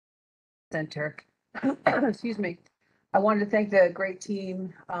Center. Excuse me. I wanted to thank the great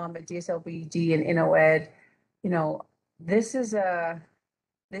team at DSLBD and InnoEd. You know, this is a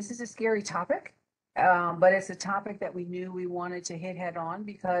scary topic, but it's a topic that we knew we wanted to hit head on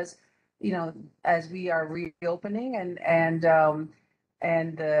because, you know, as we are reopening and the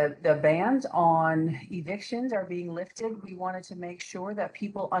bans on evictions are being lifted, we wanted to make sure that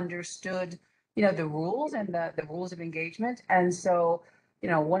people understood, you know, the rules and the rules of engagement. And so, you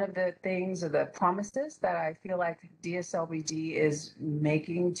know, one of the things or the promises that I feel like DSLBD is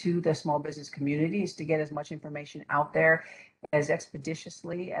making to the small business community is to get as much information out there as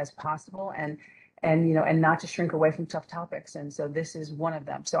expeditiously as possible and you know, and not to shrink away from tough topics. And so this is one of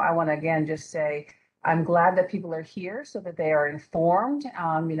them. So I want to again just say I'm glad that people are here so that they are informed.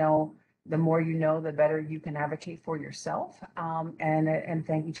 You know, the more you know, the better you can advocate for yourself. And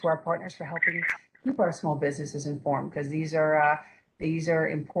thank you to our partners for helping keep our small businesses informed, because these are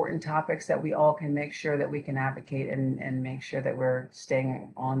important topics that we all can make sure that we can advocate and make sure that we're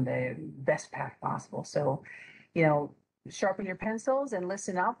staying on the best path possible. So, you know, sharpen your pencils and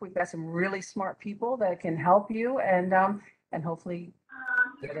listen up. We've got some really smart people that can help you and hopefully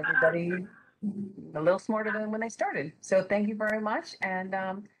get everybody a little smarter than when they started. So thank you very much, and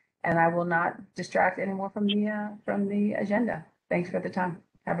I will not distract anymore from the agenda. Thanks for the time.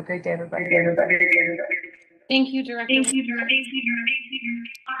 Have a great day, everybody. Thank you, Director. Thank you, Director.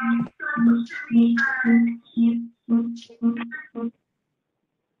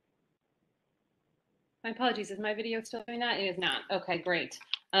 My apologies. Is my video still doing that? It is not. Okay, great.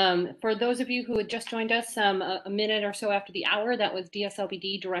 For those of you who had just joined us a minute or so after the hour, that was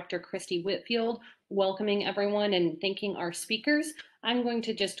DSLBD Director Christy Whitfield welcoming everyone and thanking our speakers. I'm going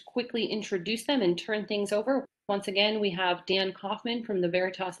to just quickly introduce them and turn things over. Once again, we have Dan Koffman from the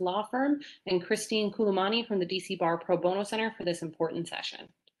Veritas Law Firm and Christine Kulumani from the DC Bar Pro Bono Center for this important session.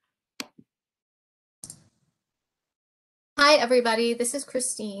 Hi, everybody. This is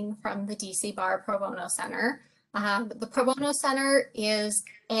Christine from the DC Bar Pro Bono Center. The Pro Bono Center is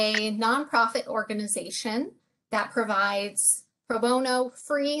a nonprofit organization that provides pro bono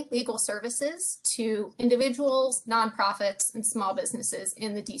free legal services to individuals, nonprofits, and small businesses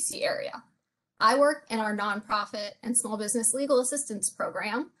in the DC area. I work in our nonprofit and small business legal assistance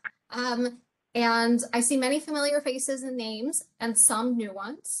program, and I see many familiar faces and names and some new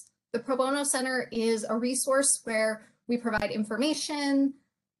ones. The Pro Bono Center is a resource where we provide information,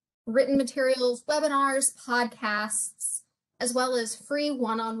 written materials, webinars, podcasts, as well as free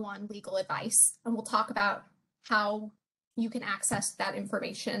one-on-one legal advice. And we'll talk about how you can access that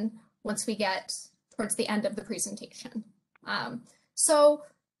information once we get towards the end of the presentation. So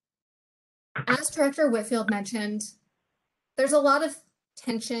as Director Whitfield mentioned, there's a lot of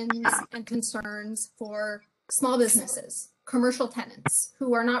tensions and concerns for small businesses, commercial tenants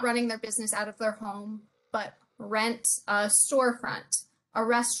who are not running their business out of their home, but rent a storefront, a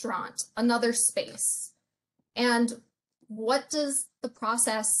restaurant, another space. And what does the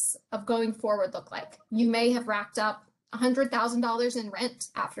process of going forward look like? You may have racked up $100,000 in rent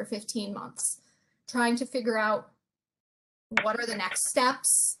after 15 months, trying to figure out what are the next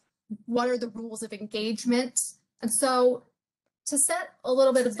steps, what are the rules of engagement. And so to set a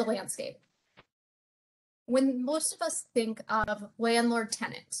little bit of the landscape, when most of us think of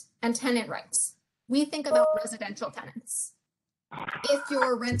landlord-tenant and tenant rights, we think about residential tenants. If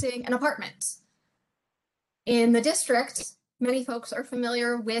you're renting an apartment in the district, many folks are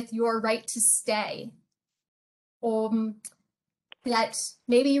familiar with your right to stay. That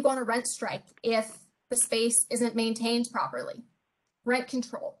maybe you go on a rent strike if the space isn't maintained properly. Rent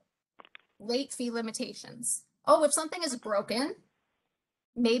control, late fee limitations. Oh, if something is broken,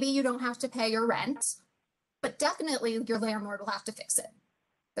 maybe you don't have to pay your rent, but definitely your landlord will have to fix it.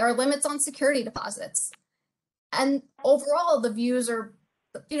 There are limits on security deposits. And overall, the views are,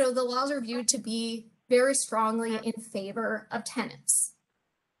 the laws are viewed to be very strongly in favor of tenants.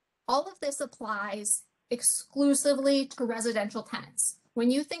 All of this applies exclusively to residential tenants.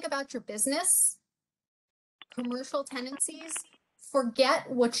 When you think about your business, commercial tenancies, forget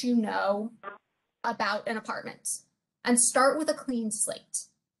what you know about an apartment and start with a clean slate.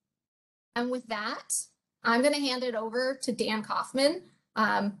 And with that, I'm going to hand it over to Dan Koffman.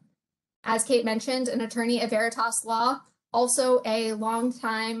 As Kate mentioned, an attorney at Veritas Law, also a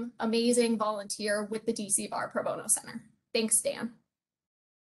longtime amazing volunteer with the DC Bar Pro Bono Center. Thanks, Dan.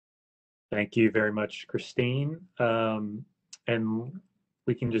 Thank you very much, Christine. And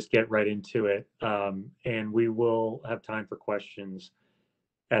we can just get right into it. And we will have time for questions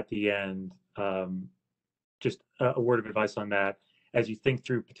at the end. Just a word of advice on that. As you think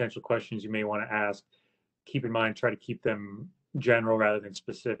through potential questions you may want to ask, keep in mind, try to keep them general rather than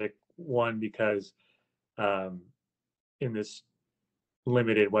specific. One, because in this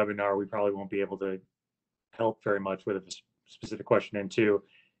limited webinar, we probably won't be able to help very much with a specific question. And two,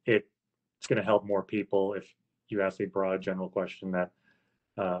 it's going to help more people if you ask a broad general question that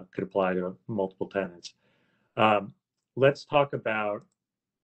could apply to multiple tenants. Let's talk about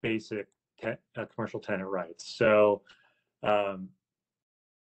basic commercial tenant rights. So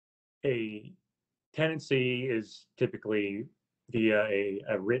a tenancy is typically via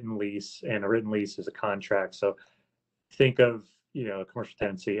a written lease, and a written lease is a contract. So think of a commercial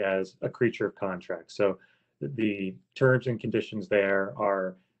tenancy as a creature of contract. So the terms and conditions there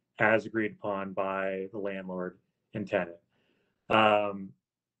are as agreed upon by the landlord and tenant.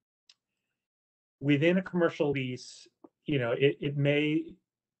 Within a commercial lease, it may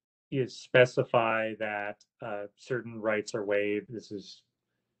specify that certain rights are waived. This is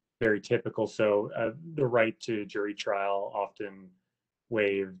very typical. So the right to jury trial often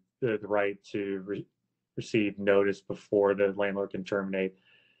waived, the right to receive notice before the landlord can terminate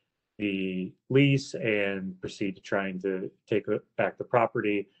the lease and proceed to trying to take back the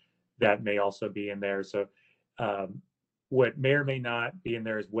property. That may also be in there. So what may or may not be in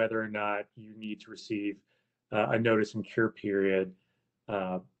there is whether or not you need to receive a notice and cure period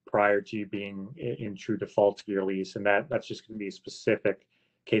prior to you being in true default to your lease. And that's just going to be a specific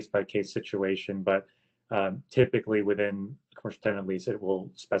case-by-case situation. But typically within a commercial tenant lease, it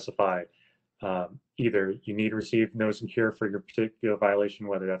will specify either you need to receive notice and cure for your particular violation,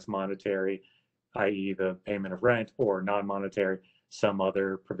 whether that's monetary, i.e. the payment of rent, or non-monetary, some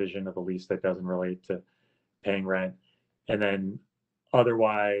other provision of the lease that doesn't relate to paying rent. And then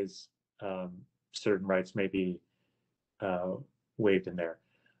otherwise, certain rights may be waived in there.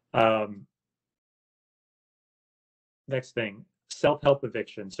 Next thing, self-help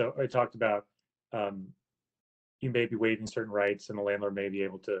eviction. So I talked about you may be waiving certain rights, and the landlord may be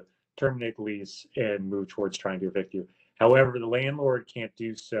able to terminate the lease and move towards trying to evict you. However, the landlord can't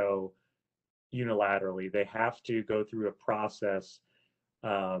do so unilaterally. They have to go through a process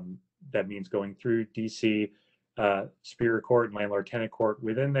that means going through DC Superior Court and Landlord-Tenant Court.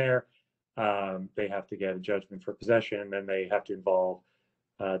 Within there, they have to get a judgment for possession, and then they have to involve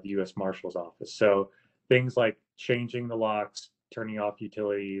the U.S. Marshal's Office. So things like changing the locks, turning off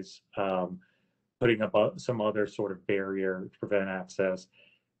utilities, putting up some other sort of barrier to prevent access,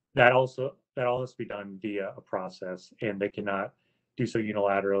 that all has to be done via a process, and they cannot do so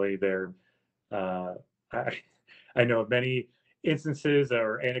unilaterally. I know of many instances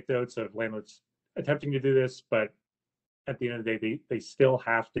or anecdotes of landlords attempting to do this, but at the end of the day, they still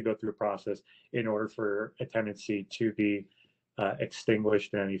have to go through a process in order for a tenancy to be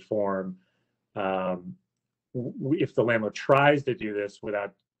extinguished in any form. If the landlord tries to do this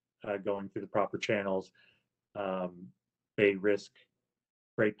without going through the proper channels, they risk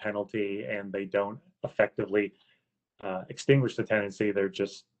great penalty, and they don't effectively extinguish the tenancy. They're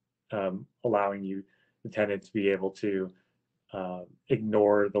just allowing the tenant, to be able to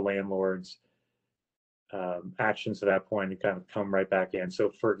ignore the landlord's actions at that point and kind of come right back in.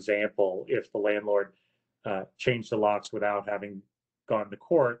 So, for example, if the landlord changed the locks without having gone to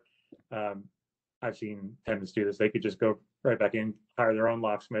court, I've seen tenants do this. They could just go right back in, hire their own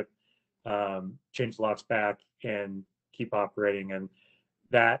locksmith, change the locks back, and keep operating. And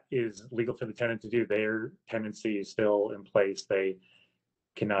that is legal for the tenant to do. Their tenancy is still in place. They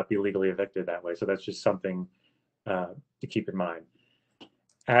cannot be legally evicted that way. So that's just something to keep in mind.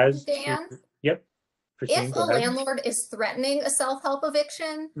 Dan, Yep. Christine, if a landlord is threatening a self-help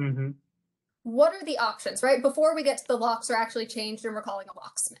eviction, what are the options, right? Before we get to the locks are actually changed and we're calling a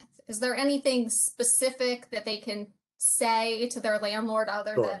locksmith, is there anything specific that they can say to their landlord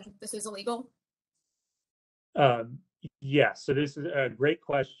other than this is illegal? Yes, so this is a great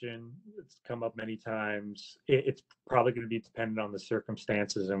question. It's come up many times. It's probably going to be dependent on the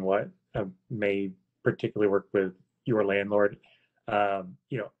circumstances and what may particularly work with your landlord.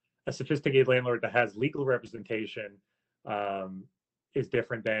 A sophisticated landlord that has legal representation is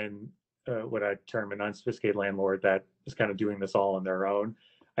different than what I term an unsophisticated landlord that is kind of doing this all on their own.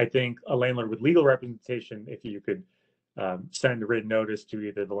 I think a landlord with legal representation, if you could send a written notice to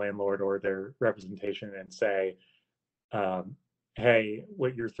either the landlord or their representation and say, hey,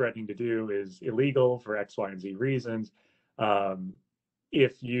 what you're threatening to do is illegal for X, Y, and Z reasons.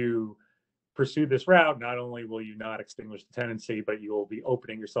 If you pursue this route, not only will you not extinguish the tenancy, but you will be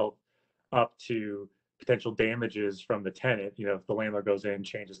opening yourself up to potential damages from the tenant. If the landlord goes in,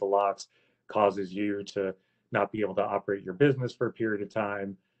 changes the locks, causes you to not be able to operate your business for a period of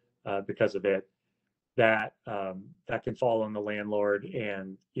time because of it, that can fall on the landlord.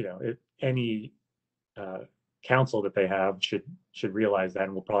 And any counsel that they have should realize that,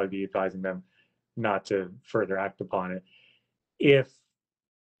 and we'll probably be advising them not to further act upon it. If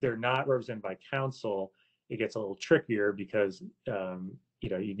they're not represented by counsel, it gets a little trickier because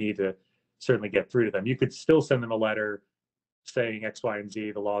you need to certainly get through to them. You could still send them a letter saying X, Y, and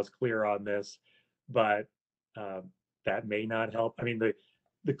Z. The law is clear on this, but that may not help. I mean,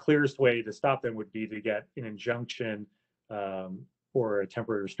 the clearest way to stop them would be to get an injunction or a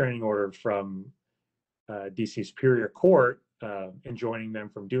temporary restraining order from DC Superior Court enjoining them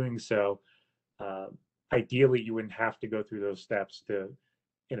from doing so. Ideally, you wouldn't have to go through those steps to,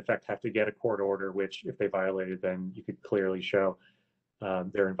 in effect, have to get a court order, which if they violated, then you could clearly show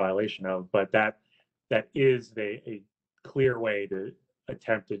they're in violation of. But that is a clear way to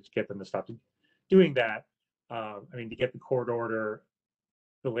attempt to get them to stop doing that. I mean, to get the court order,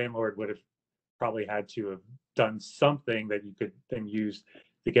 the landlord would have probably had to have done something that you could then use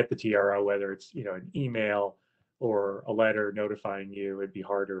to get the TRO, whether it's an email or a letter notifying you. It'd be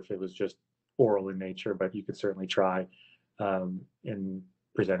harder if it was just oral in nature, but you could certainly try and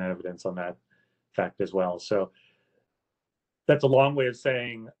present evidence on that fact as well. So that's a long way of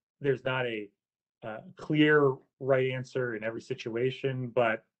saying there's not a clear right answer in every situation,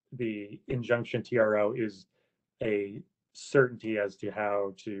 but the injunction TRO is a certainty as to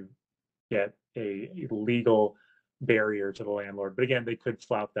how to get a legal barrier to the landlord. But again, they could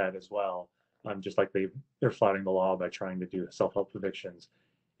flout that as well, just like they're flouting the law by trying to do self-help evictions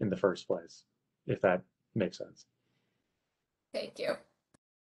in the first place, if that makes sense. Thank you.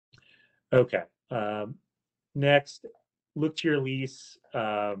 Okay. Next, look to your lease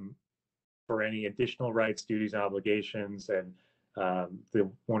for any additional rights, duties, and obligations, and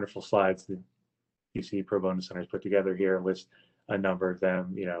the wonderful slides that DC Pro Bono Centers put together here list a number of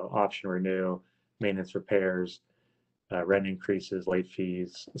them. Option renew, maintenance repairs, rent increases, late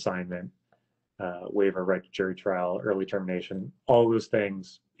fees, assignment, waiver right to jury trial, early termination. All those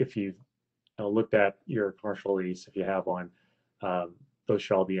things, if you've looked at your commercial lease, if you have one, those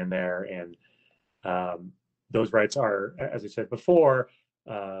should all be in there. And those rights are, as I said before,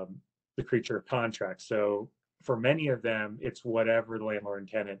 the creature of contract. So for many of them, it's whatever the landlord and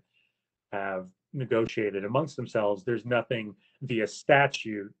tenant have negotiated amongst themselves. There's nothing via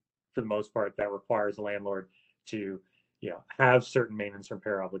statute, for the most part, that requires the landlord to have certain maintenance and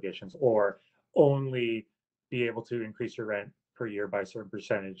repair obligations, or only be able to increase your rent per year by a certain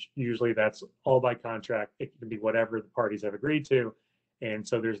percentage. Usually that's all by contract. It can be whatever the parties have agreed to. And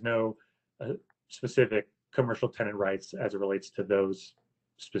so there's no specific commercial tenant rights as it relates to those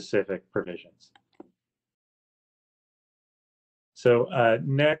specific provisions. So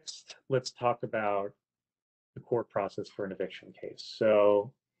next, let's talk about the court process for an eviction case.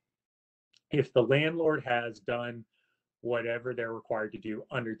 So if the landlord has done whatever they're required to do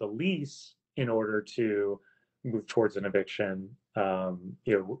under the lease in order to move towards an eviction,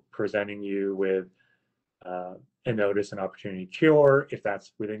 presenting you with a notice, an opportunity to cure, if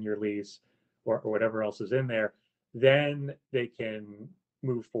that's within your lease, or whatever else is in there, then they can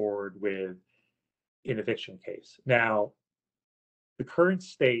move forward with an eviction case. Now, the current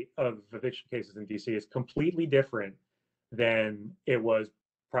state of eviction cases in DC is completely different than it was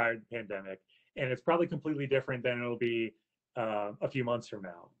prior to the pandemic, and it's probably completely different than it'll be a few months from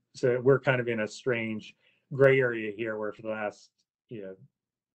now. So we're kind of in a strange gray area here, where for the last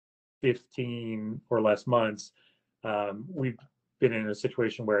 15 or less months, we've been in a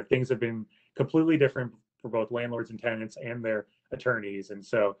situation where things have been completely different for both landlords and tenants and their attorneys. And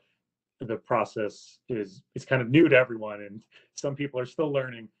so the process is kind of new to everyone, and some people are still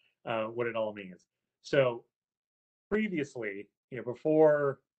learning what it all means. So previously,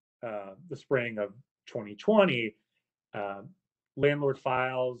 before the spring of 2020, landlord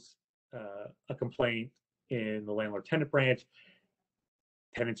files a complaint in the landlord-tenant branch.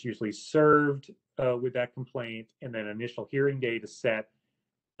 Tenants usually served with that complaint, and then initial hearing date is set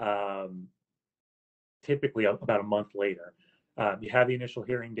typically about a month later. You have the initial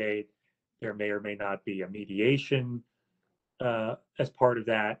hearing date. There may or may not be a mediation as part of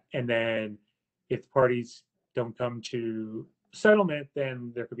that. And then if the parties don't come to settlement,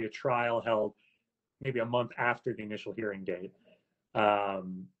 then there could be a trial held maybe a month after the initial hearing date.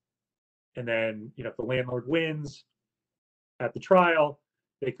 And then, if the landlord wins at the trial,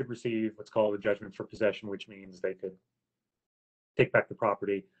 they could receive what's called a judgment for possession, which means they could take back the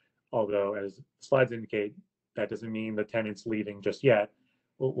property. Although, as the slides indicate, that doesn't mean the tenant's leaving just yet.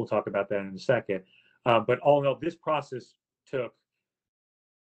 We'll talk about that in a second. But all in all, this process took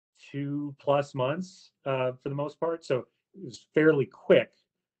 2+ months for the most part. So it was fairly quick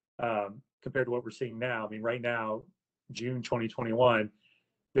compared to what we're seeing now. I mean, right now, June 2021,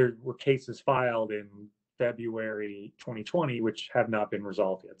 there were cases filed in February 2020, which have not been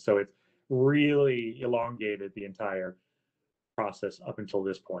resolved yet. So it's really elongated the entire process up until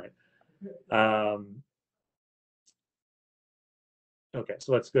this point. Okay,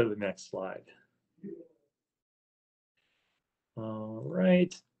 so let's go to the next slide. All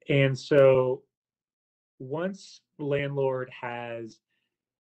right, and so once the landlord has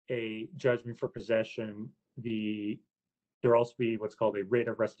a judgment for possession, there also be what's called a writ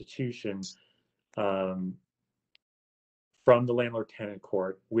of restitution from the landlord-tenant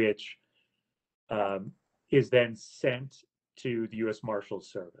court, which is then sent to the U.S. Marshals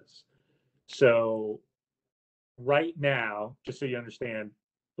Service. So right now, just so you understand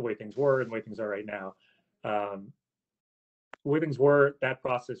the way things were and the way things are right now, the way things were, that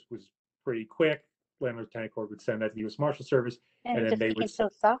process was pretty quick. Landlord-tenant court would send that to the U.S. Marshals Service, and then they would. So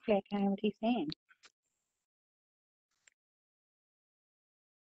softly, I can't hear what he's saying.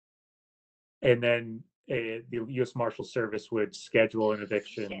 And then the U.S. Marshals Service would schedule an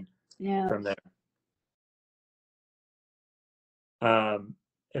eviction from there. And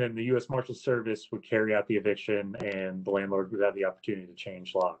then the U.S. Marshals Service would carry out the eviction, and the landlord would have the opportunity to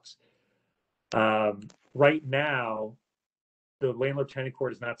change locks. Right now, the landlord-tenant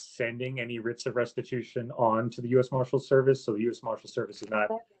court is not sending any writs of restitution on to the U.S. Marshals Service, so the U.S. Marshals Service is not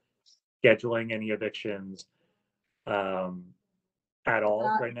scheduling any evictions at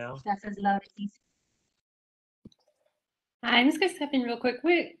all right now. That's as loud as he's. I'm just gonna step in real quick.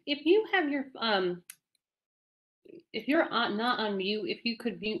 Wait, if you have your if you're not on mute, if you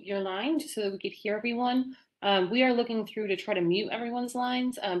could mute your line just so that we could hear everyone. We are looking through to try to mute everyone's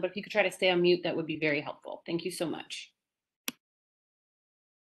lines, but if you could try to stay on mute, that would be very helpful. Thank you so much.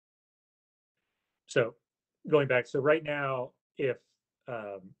 So going back, so right now, if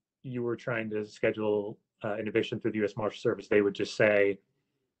you were trying to schedule an eviction through the U.S. Marshals Service, they would just say,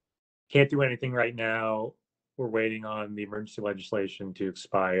 can't do anything right now. We're waiting on the emergency legislation to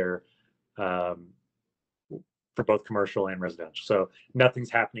expire for both commercial and residential. So nothing's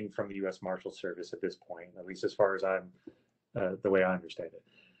happening from the U.S. Marshals Service at this point, at least as far as I'm the way I understand it.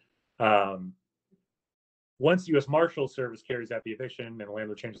 Once the U.S. Marshals Service carries out the eviction and the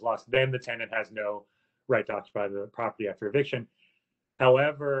landlord changes locks, then the tenant has no right to occupy the property after eviction.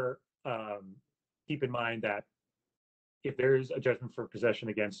 However, keep in mind that if there's a judgment for possession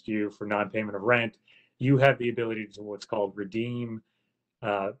against you for non-payment of rent, you have the ability to what's called redeem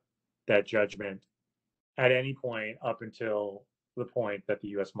that judgment at any point up until the point that the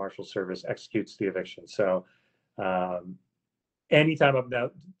U.S. Marshals Service executes the eviction. So anytime up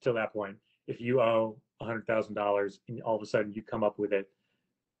till that point, if you owe $100,000 and all of a sudden you come up with it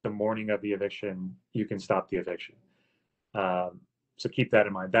the morning of the eviction, you can stop the eviction. So keep that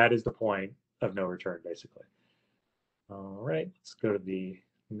in mind. That is the point of no return, basically. All right, let's go to the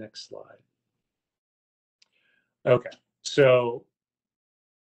next slide. Okay, so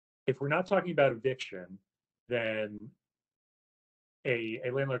if we're not talking about eviction, then a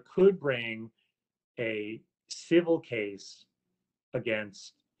landlord could bring a civil case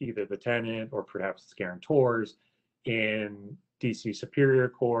against either the tenant or perhaps its guarantors in DC Superior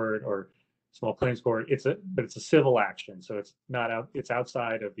Court or Small Claims Court. But it's a civil action, so it's not out. It's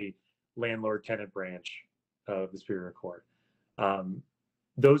outside of the landlord-tenant branch of the Superior Court.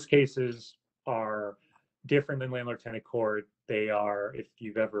 Those cases are different than landlord-tenant court. They are, if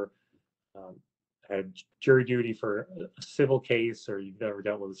you've ever had jury duty for a civil case, or you've ever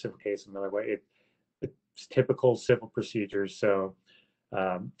dealt with a civil case another way, it's typical civil procedures. So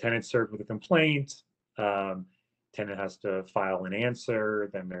tenant served with a complaint, tenant has to file an answer,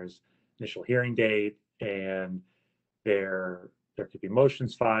 then there's initial hearing date, and there could be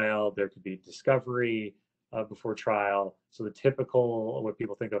motions filed, there could be discovery before trial. So the typical, what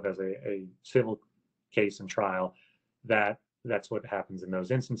people think of as a civil case and trial, that's what happens in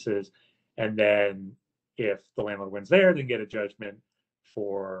those instances. And then if the landlord wins there, then get a judgment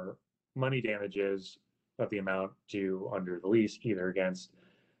for money damages of the amount due under the lease, either against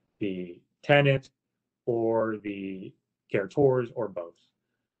the tenant or the guarantors or both.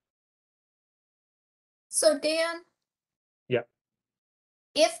 So Dan? Yeah.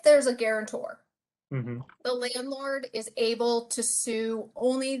 If there's a guarantor, Mm-hmm. the landlord is able to sue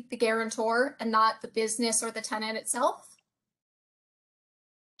only the guarantor and not the business or the tenant itself?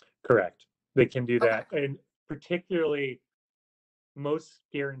 Correct. They can do that. Okay. And particularly most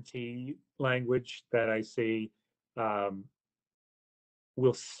guarantee language that I see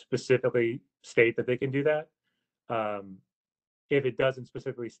will specifically state that they can do that. If it doesn't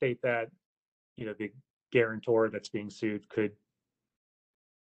specifically state that, the guarantor that's being sued could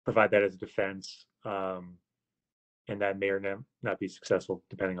provide that as a defense, and that may or not be successful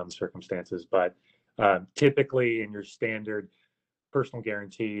depending on the circumstances. But Typically, in your standard personal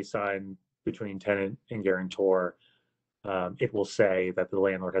guarantee signed between tenant and guarantor, it will say that the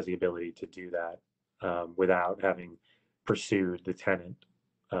landlord has the ability to do that without having pursued the tenant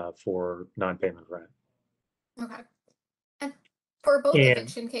for non-payment of rent. Okay. And for both And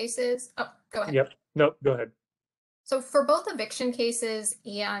eviction cases, oh, go ahead. yep, no, go ahead. So for both eviction cases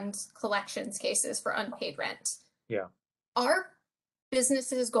and collections cases for unpaid rent, Yeah. are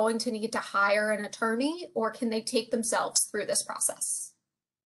businesses going to need to hire an attorney, or can they take themselves through this process?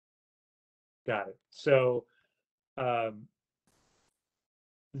 Got it. So the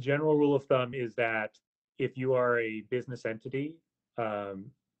general rule of thumb is that if you are a business entity,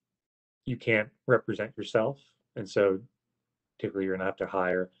 you can't represent yourself. And so typically you're gonna have to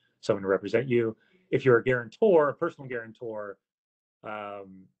hire someone to represent you. If you're a guarantor, a personal guarantor,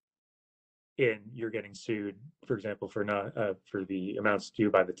 and you're getting sued, for example, for not for the amounts due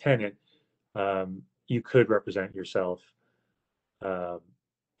by the tenant, you could represent yourself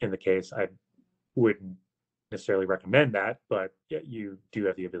in the case. I wouldn't necessarily recommend that, but you do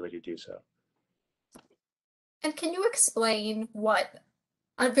have the ability to do so. And can you explain what,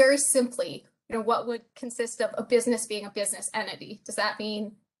 very simply, what would consist of a business being a business entity? Does that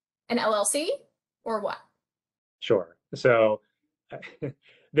mean an LLC or what? Sure. So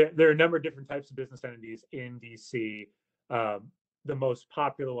there are a number of different types of business entities in DC. The most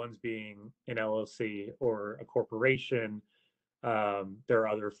popular ones being an LLC or a corporation. There are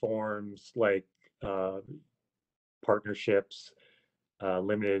other forms like partnerships,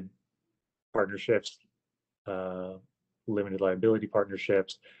 limited partnerships, limited liability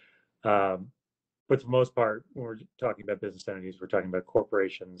partnerships. But for the most part, when we're talking about business entities, we're talking about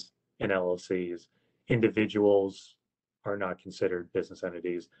corporations and LLCs. Individuals are not considered business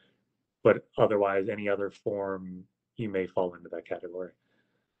entities, but otherwise, any other form, you may fall into that category.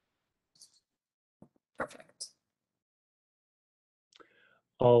 Perfect.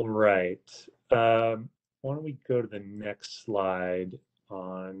 All right. Why don't we go to the next slide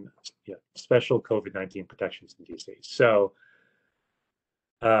on special COVID-19 protections in DC. So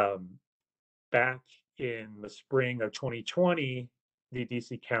back in the spring of 2020, the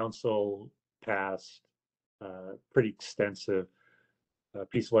DC Council passed a pretty extensive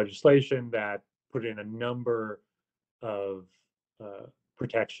piece of legislation that put in a number of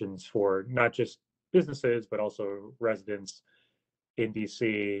protections for not just businesses, but also residents in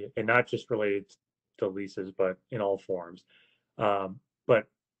DC, and not just related to leases, but in all forms. But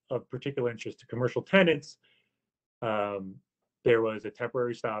of particular interest to commercial tenants, there was a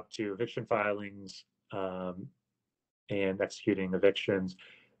temporary stop to eviction filings and executing evictions.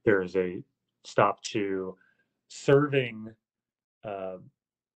 There is a stop to serving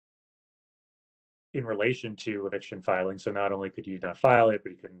in relation to eviction filing. So not only could you not file it,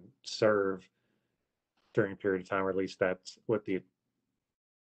 but you can serve during a period of time, or at least that's what the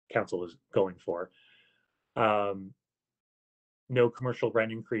council is going for. No commercial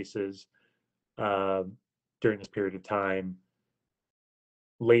rent increases during this period of time.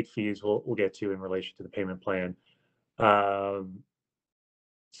 Late fees we'll get to in relation to the payment plan.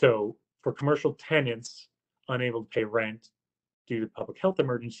 So for commercial tenants unable to pay rent due to public health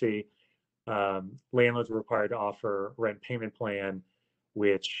emergency, landlords were required to offer rent payment plan,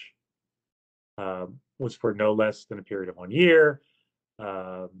 which was for no less than a period of 1 year.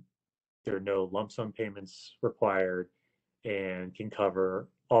 There are no lump sum payments required, and can cover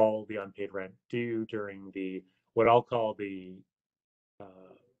all the unpaid rent due during the, what I'll call the,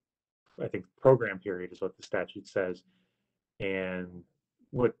 I think program period is what the statute says. And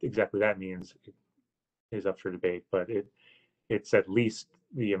what exactly that means is up for debate, but it's at least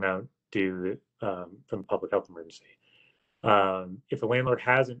the amount due from the public health emergency. If the landlord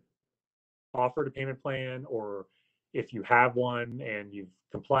hasn't offered a payment plan, or if you have one and you've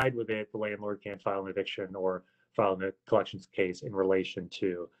complied with it, the landlord can't file an eviction or file a collections case in relation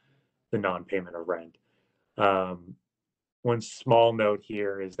to the non-payment of rent. One small note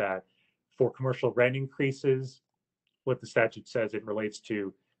here is that for commercial rent increases, what the statute says, it relates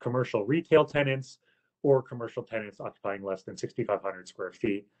to commercial retail tenants or commercial tenants occupying less than 6,500 square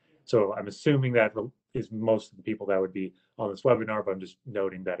feet. So I'm assuming that is most of the people that would be on this webinar, but I'm just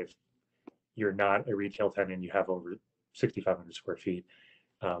noting that if you're not a retail tenant and you have over 6,500 square feet,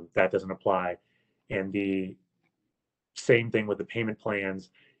 that doesn't apply. And the same thing with the payment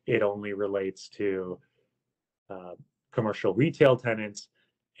plans, it only relates to commercial retail tenants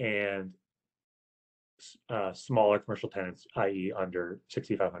and smaller commercial tenants, i.e. under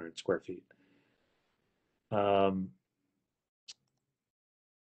 6,500 square feet. Let's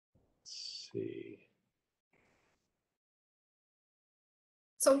see.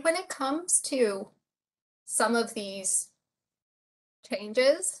 So when it comes to some of these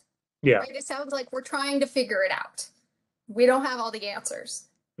changes. Yeah. Right? It sounds like we're trying to figure it out. We don't have all the answers.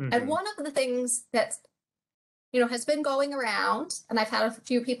 And Mhm. one of the things that, has been going around, and I've had a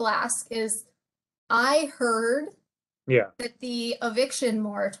few people ask, is I heard Yeah. that the eviction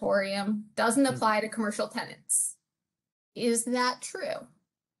moratorium doesn't Mhm. apply to commercial tenants. Is that true?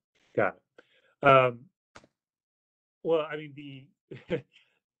 Got it. Well, I mean, the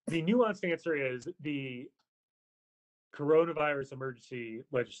the nuanced answer is the coronavirus emergency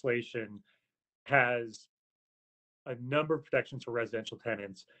legislation has a number of protections for residential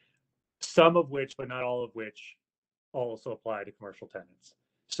tenants, some of which, but not all of which, also apply to commercial tenants.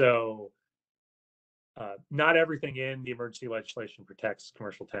 So not everything in the emergency legislation protects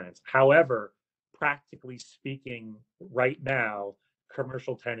commercial tenants. However, practically speaking, right now,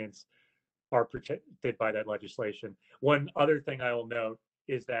 commercial tenants are protected by that legislation. One other thing I will note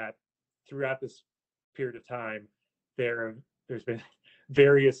is that throughout this period of time, there's been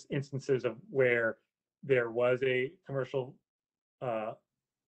various instances of where there was a commercial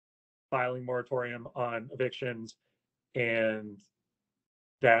filing moratorium on evictions, and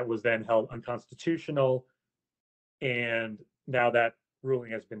that was then held unconstitutional. And now that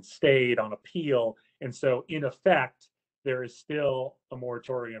ruling has been stayed on appeal. And so, in effect, there is still a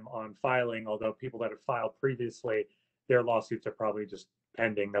moratorium on filing, although people that have filed previously, their lawsuits are probably just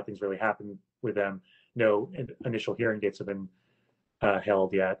pending. Nothing's really happened with them. No initial hearing dates have been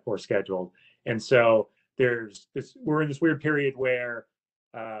held yet or scheduled. And so we're in this weird period where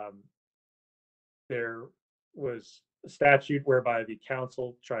there was a statute whereby the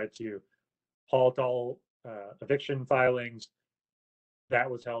council tried to halt all eviction filings. That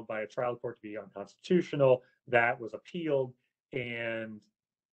was held by a trial court to be unconstitutional. That was appealed. And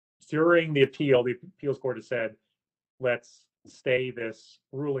during the appeal, the appeals court has said, let's stay this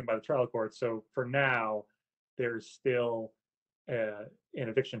ruling by the trial court. So for now, there's still an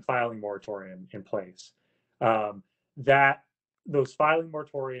eviction filing moratorium in place. Those filing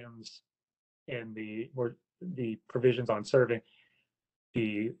moratoriums and the provisions on serving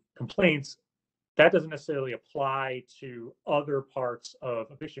the complaints, that doesn't necessarily apply to other parts of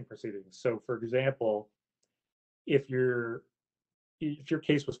eviction proceedings. So, for example, if your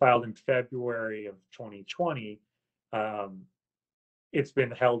case was filed in February of 2020, it's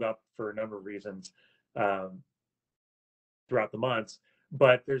been held up for a number of reasons throughout the months.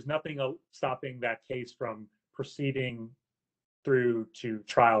 But there's nothing stopping that case from proceeding through to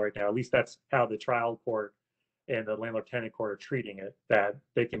trial right now. At least that's how the trial court and the landlord tenant court are treating it, that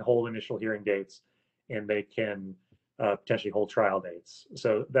they can hold initial hearing dates and they can potentially hold trial dates.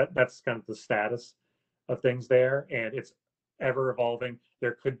 So that's kind of the status of things there. And it's ever evolving.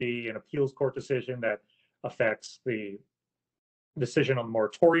 There could be an appeals court decision that affects the decision on the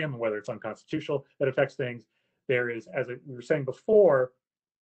moratorium, whether it's unconstitutional, that affects things. There is, as we were saying before,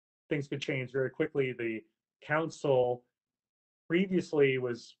 things could change very quickly. The council previously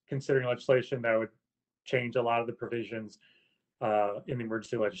was considering legislation that would change a lot of the provisions in the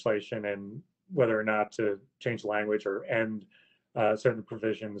emergency legislation, and whether or not to change language or end certain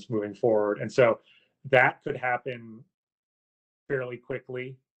provisions moving forward. And so that could happen fairly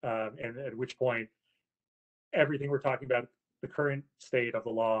quickly, and at which point everything we're talking about, the current state of the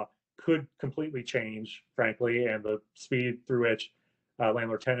law, could completely change, frankly, and the speed through which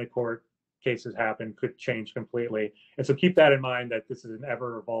landlord-tenant court cases happen could change completely. And so keep that in mind, that this is an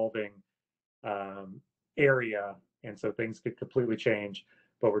ever-evolving area, and so things could completely change,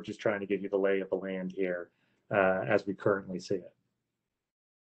 but we're just trying to give you the lay of the land here as we currently see it.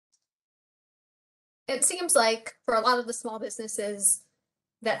 It seems like for a lot of the small businesses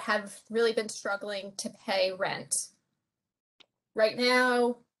that have really been struggling to pay rent, right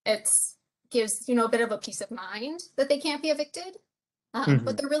now it's gives a bit of a peace of mind that they can't be evicted,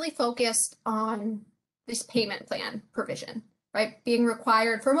 but they're really focused on this payment plan provision, right? Being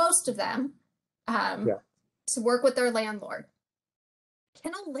required for most of them to work with their landlord.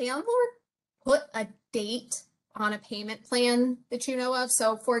 Can a landlord put a date on a payment plan that you know of?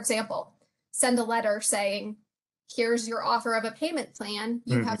 So, for example, send a letter saying, here's your offer of a payment plan.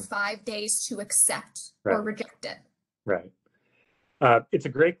 You have 5 days to accept or reject it. Right. It's a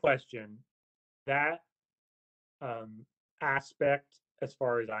great question. That aspect, as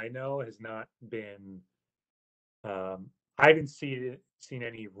far as I know, has not been, I haven't seen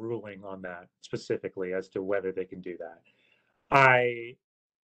any ruling on that specifically as to whether they can do that. I,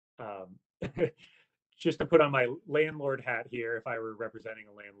 just to put on my landlord hat here, if I were representing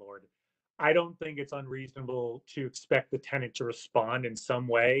a landlord, I don't think it's unreasonable to expect the tenant to respond in some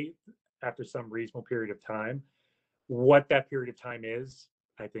way after some reasonable period of time. What that period of time is,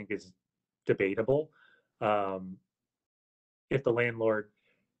 I think, is debatable. If the landlord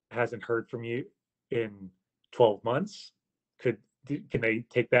hasn't heard from you in 12 months, can they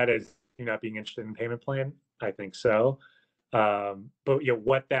take that as you not being interested in payment plan? I think so. But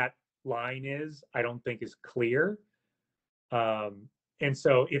what that line is, I don't think is clear. And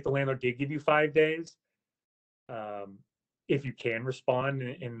so if the landlord did give you 5 days, if you can respond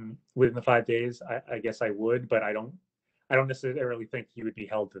within the 5 days, I guess I would, but I don't necessarily think you would be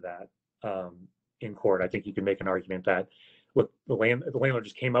held to that in court. I think you can make an argument that, look, the landlord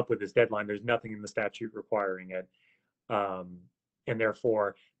just came up with this deadline. There's nothing in the statute requiring it, and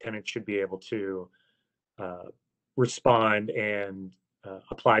therefore tenants should be able to respond and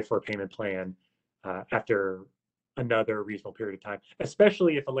apply for a payment plan after another reasonable period of time,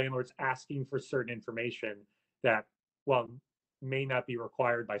 especially if the landlord's asking for certain information that, while may not be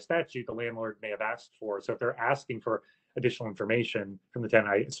required by statute, the landlord may have asked for. So if they're asking for additional information from the tenant,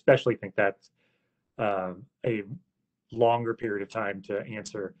 I especially think that a longer period of time to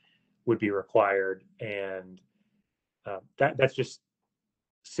answer would be required. And that's just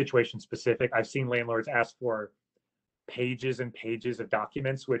situation specific. I've seen landlords ask for pages and pages of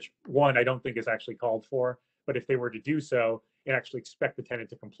documents, which, one, I don't think is actually called for. But if they were to do so and actually expect the tenant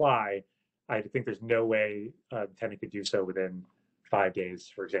to comply, I think there's no way the tenant could do so within 5 days,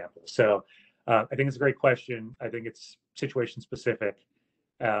 for example. So I think it's a great question. I think it's situation specific.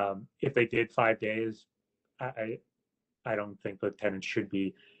 If they did 5 days, I don't think the tenant should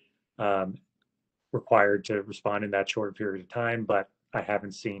be required to respond in that short period of time, but I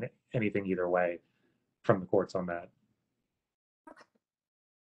haven't seen anything either way from the courts on that.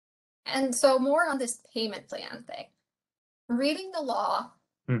 And so more on this payment plan thing. Reading the law,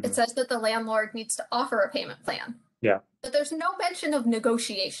 it says that the landlord needs to offer a payment plan. Yeah. But there's no mention of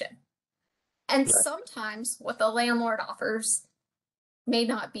negotiation. And Right. sometimes what the landlord offers may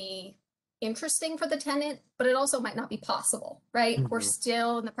not be interesting for the tenant, but it also might not be possible, right? We're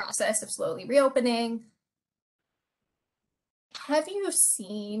still in the process of slowly reopening. Have you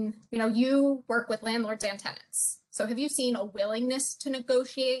seen, you work with landlords and tenants. So have you seen a willingness to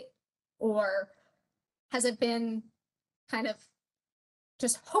negotiate, or has it been kind of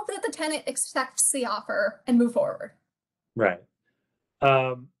just hope that the tenant accepts the offer and move forward? Right.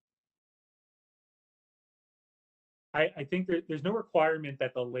 I think there's no requirement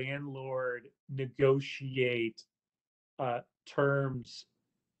that the landlord negotiate terms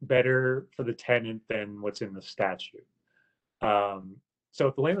better for the tenant than what's in the statute. So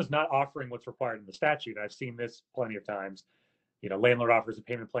if the landlord's not offering what's required in the statute, I've seen this plenty of times, landlord offers a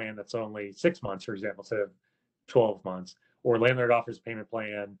payment plan that's only 6 months, for example, instead of 12 months, or landlord offers a payment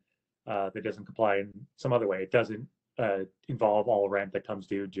plan that doesn't comply in some other way. It doesn't involve all rent that comes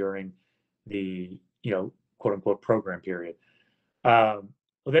due during the, quote unquote program period. Well,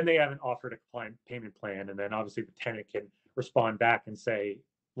 then they haven't offered a compliant payment plan. And then obviously the tenant can respond back and say,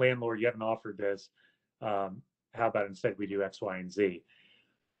 landlord, you haven't offered this. How about instead we do X, Y, and Z?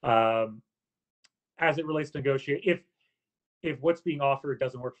 As it relates to negotiate, if what's being offered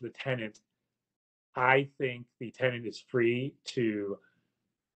doesn't work for the tenant, I think the tenant is free to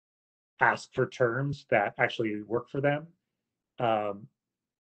ask for terms that actually work for them.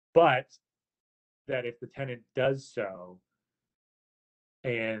 But that if the tenant does so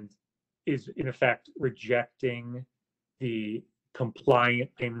and is in effect rejecting the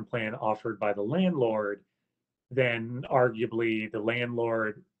compliant payment plan offered by the landlord, then arguably the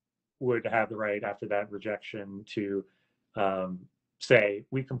landlord would have the right after that rejection to say,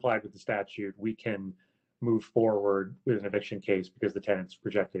 we complied with the statute, we can move forward with an eviction case because the tenant's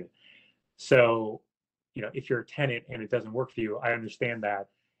rejected it. So, if you're a tenant and it doesn't work for you, I understand that.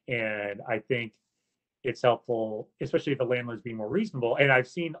 And I think it's helpful, especially if the landlord's being more reasonable. And I've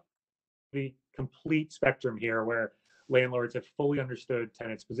seen the complete spectrum here where landlords have fully understood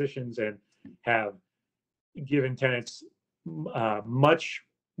tenants' positions and have given tenants much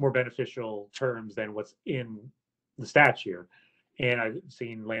more beneficial terms than what's in the statute. And I've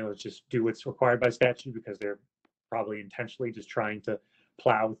seen landlords just do what's required by statute because they're probably intentionally just trying to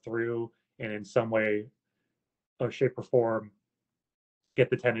plow through and in some way or shape or form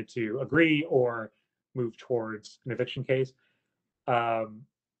get the tenant to agree or move towards an eviction case. So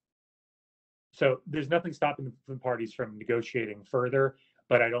there's nothing stopping the parties from negotiating further,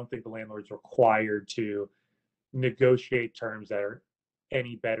 but I don't think the landlord's required to negotiate terms that are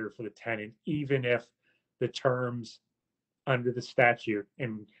any better for the tenant, even if the terms under the statute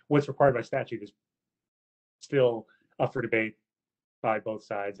and what's required by statute is still up for debate by both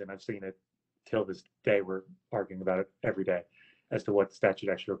sides. And I've seen it till this day. We're arguing about it every day as to what the statute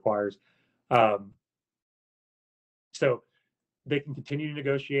actually requires. So they can continue to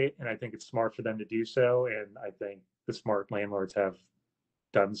negotiate, and I think it's smart for them to do so. And I think the smart landlords have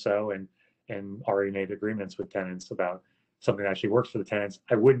done so and already made agreements with tenants about something that actually works for the tenants.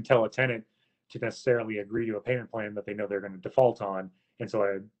 I wouldn't tell a tenant to necessarily agree to a payment plan that they know they're going to default on. And so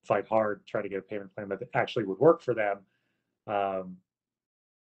I'd fight hard to try to get a payment plan that actually would work for them.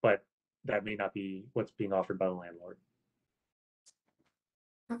 But that may not be what's being offered by the landlord.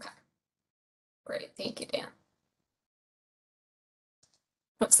 Okay. Great. Thank you, Dan.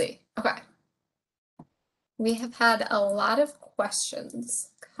 Let's see. Okay. We have had a lot of questions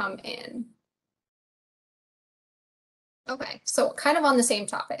come in. Okay, so kind of on the same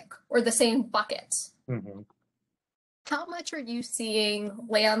topic or the same bucket. Mm-hmm. How much are you seeing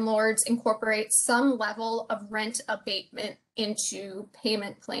landlords incorporate some level of rent abatement into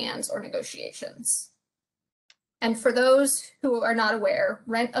payment plans or negotiations? And for those who are not aware,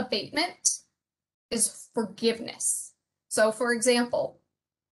 rent abatement is forgiveness. So for example,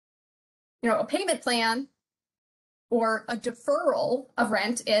 a payment plan or a deferral of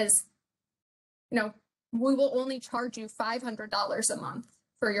rent is, we will only charge you $500 a month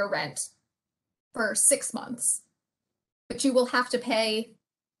for your rent for 6 months. But you will have to pay,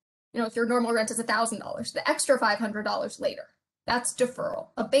 if your normal rent is $1,000, the extra $500 later. That's deferral.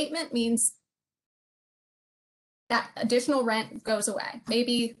 Abatement means that additional rent goes away.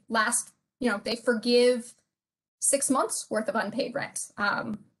 Maybe they forgive 6 months worth of unpaid rent.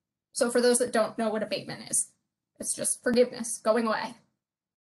 So for those that don't know what abatement is, it's just forgiveness going away.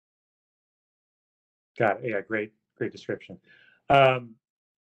 Got it. Yeah, great description.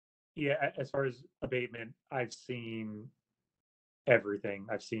 Yeah, as far as abatement, I've seen everything.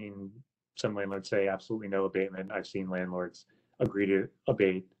 I've seen some landlords say absolutely no abatement. I've seen landlords agree to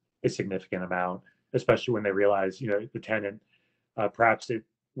abate a significant amount, especially when they realize, the tenant, perhaps it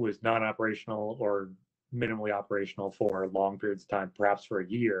was non-operational or minimally operational for long periods of time, perhaps for a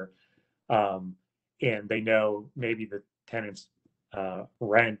year. And they know maybe the tenant's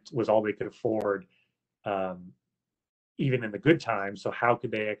rent was all they could afford, even in the good times. So how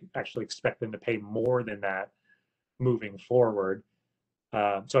could they actually expect them to pay more than that moving forward?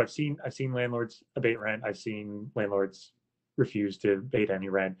 So I've seen landlords abate rent. I've seen landlords refuse to abate any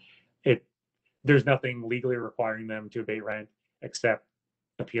rent. There's nothing legally requiring them to abate rent except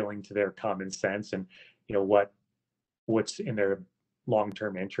appealing to their common sense and what's in their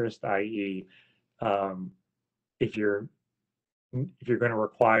long-term interest, i.e., if you're going to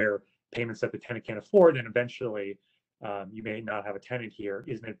require payments that the tenant can't afford, then eventually you may not have a tenant here.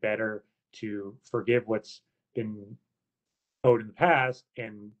 Isn't it better to forgive what's been owed in the past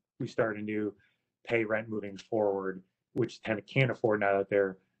and we start a new pay rent moving forward, which the tenant can't afford now that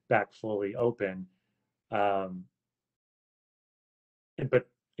they're back fully open? But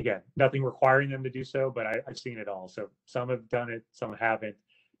again, nothing requiring them to do so, but I've seen it all. So some have done it, some haven't.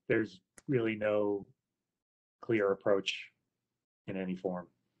 There's really no clear approach in any form.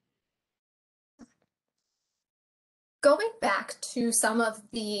 Going back to some of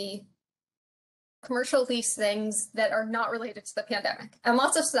the commercial lease things that are not related to the pandemic, and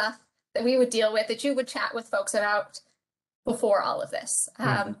lots of stuff that we would deal with, that you would chat with folks about before all of this.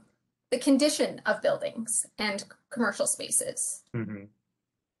 Mm-hmm. The condition of buildings and commercial spaces. Mm-hmm.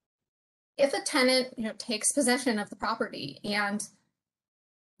 If a tenant, takes possession of the property and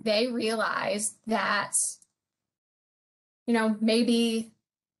they realize that, maybe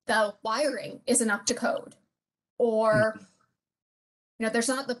the wiring isn't up to code, or, there's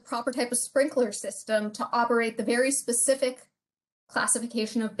not the proper type of sprinkler system to operate the very specific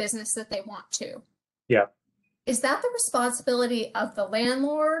classification of business that they want to. Yeah. Is that the responsibility of the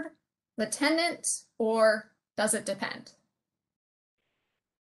landlord, the tenant, or does it depend?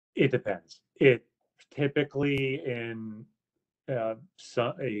 It depends. It typically in a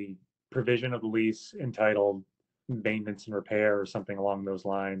provision of the lease entitled maintenance and repair or something along those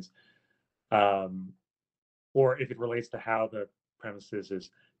lines, or if it relates to how the premises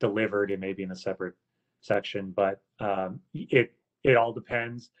is delivered, it may be in a separate section. But it all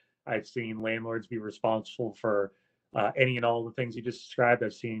depends. I've seen landlords be responsible for any and all the things you just described.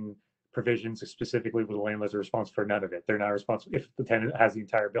 I've seen provisions specifically where the landlords are responsible for none of it. They're not responsible if the tenant has the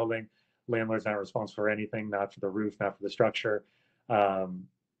entire building. Landlord's not responsible for anything, not for the roof, not for the structure. And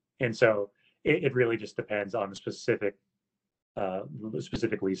so it really just depends on the specific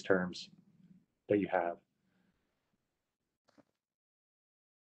lease terms that you have.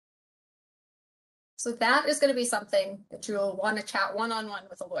 So that is going to be something that you'll want to chat one-on-one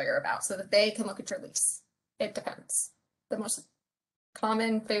with a lawyer about so that they can look at your lease. It depends. The most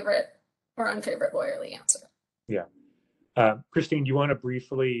common favorite or unfavorite lawyerly answer. Yeah. Christine, do you want to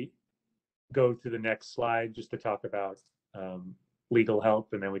briefly go to the next slide just to talk about legal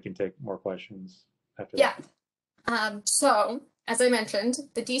help, and then we can take more questions after Yeah. that. So, as I mentioned,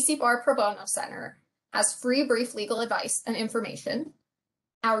 the DC Bar Pro Bono Center has free brief legal advice and information.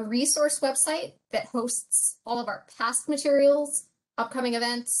 Our resource website that hosts all of our past materials, upcoming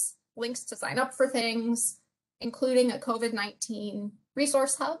events, links to sign up for things, including a COVID-19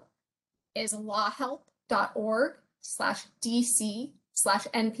 resource hub, is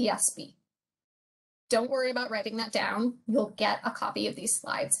lawhelp.org/DC/NPSB. Don't worry about writing that down. You'll get a copy of these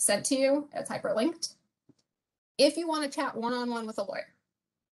slides sent to you. It's hyperlinked. If you want to chat one-on-one with a lawyer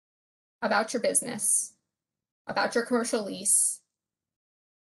about your business, about your commercial lease,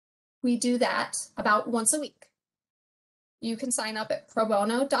 we do that about once a week. You can sign up at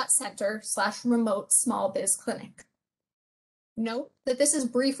probono.center/remote small biz clinic. Note that this is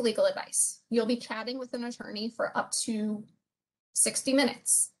brief legal advice. You'll be chatting with an attorney for up to 60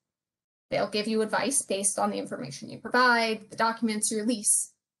 minutes. They'll give you advice based on the information you provide, the documents, your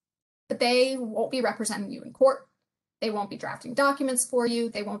lease, but they won't be representing you in court. They won't be drafting documents for you.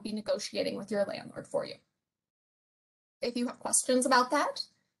 They won't be negotiating with your landlord for you. If you have questions about that,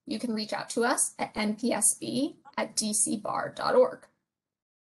 you can reach out to us at npsb@dcbar.org.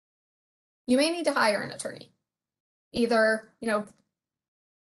 You may need to hire an attorney. Either,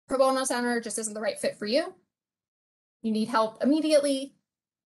 Pro Bono Center just isn't the right fit for you. You need help immediately,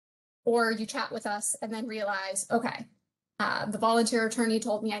 or you chat with us and then realize, okay, the volunteer attorney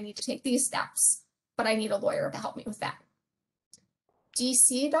told me I need to take these steps, but I need a lawyer to help me with that.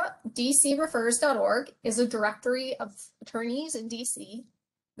 dcrefers.org is a directory of attorneys in DC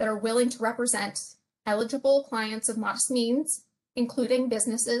that are willing to represent eligible clients of modest means, including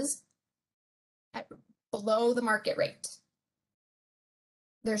businesses, at below the market rate.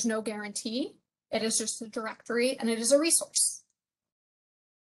 There's no guarantee. It is just a directory and it is a resource.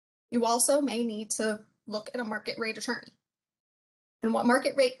 You also may need to look at a market rate attorney. And what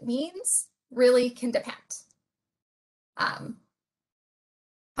market rate means really can depend.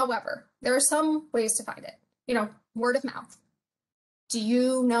 However, there are some ways to find it. Word of mouth. Do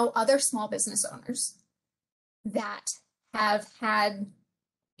you know other small business owners that have had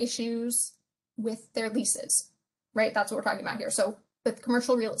issues with their leases, right? That's what we're talking about here. So with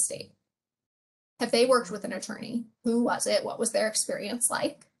commercial real estate, have they worked with an attorney? Who was it? What was their experience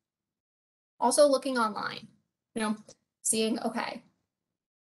like? Also looking online, seeing, okay,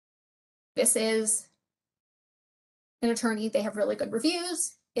 this is an attorney. They have really good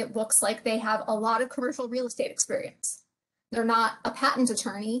reviews. It looks like they have a lot of commercial real estate experience. They're not a patent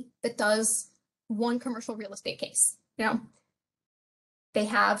attorney that does one commercial real estate case. They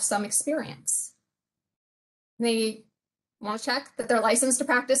have some experience. They want to check that they're licensed to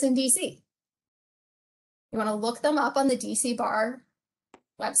practice in DC. You want to look them up on the DC Bar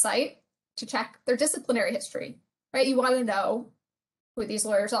website to check their disciplinary history, right? You want to know who these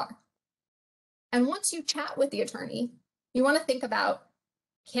lawyers are. And once you chat with the attorney, you want to think about,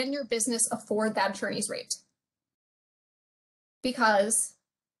 can your business afford that attorney's rate? Because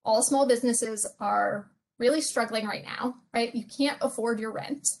all small businesses are really struggling right now, right? You can't afford your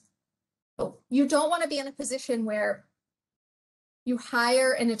rent. But you don't want to be in a position where you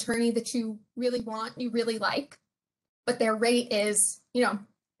hire an attorney that you really want, you really like, but their rate is,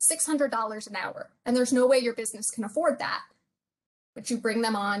 $600 an hour. And there's no way your business can afford that. But you bring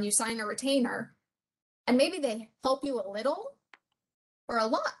them on, you sign a retainer, and maybe they help you a little or a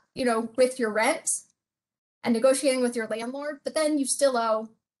lot, with your rent and negotiating with your landlord, but then you still owe,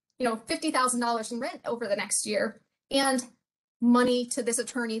 $50,000 in rent over the next year and money to this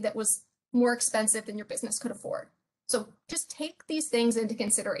attorney that was more expensive than your business could afford. So just take these things into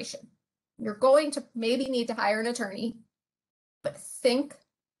consideration. You're going to maybe need to hire an attorney, but think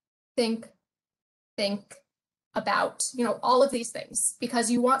about, all of these things,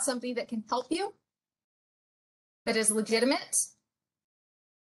 because you want somebody that can help you, that is legitimate,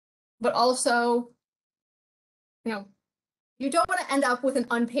 but also, you don't want to end up with an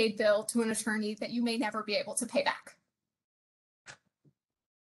unpaid bill to an attorney that you may never be able to pay back.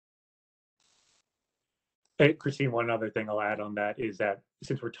 Hey, Christine, one other thing I'll add on that is that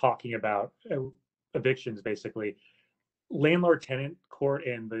since we're talking about evictions, basically, landlord-tenant court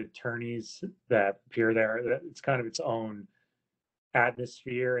and the attorneys that appear there, it's kind of its own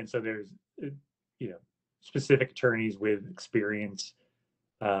atmosphere. And so there's, specific attorneys with experience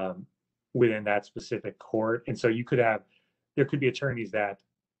within that specific court. And so there could be attorneys that,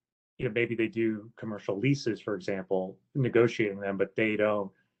 maybe they do commercial leases, for example, negotiating them, but they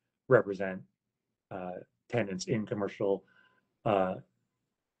don't represent tenants in commercial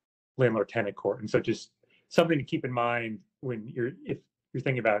landlord-tenant court. And so just something to keep in mind if you're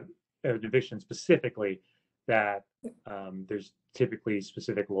thinking about eviction specifically, that there's typically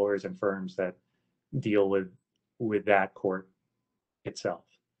specific lawyers and firms that deal with that court itself.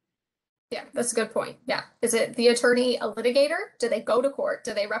 Yeah, that's a good point. Yeah. Is it the attorney a litigator? Do they go to court?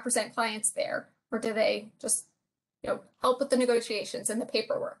 Do they represent clients there? Or do they just, help with the negotiations and the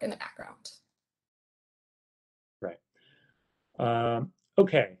paperwork in the background? Right.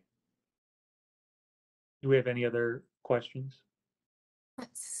 Okay. Do we have any other questions?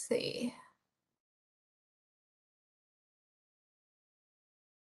 Let's see.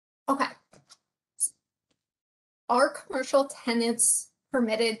 Okay. Are commercial tenants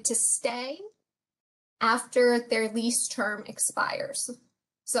permitted to stay after their lease term expires?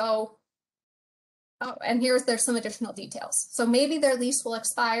 So, and there's some additional details. So maybe their lease will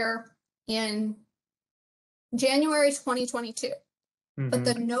expire in January 2022, but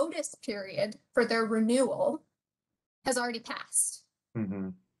the notice period for their renewal has already passed.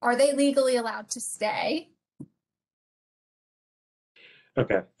 Are they legally allowed to stay?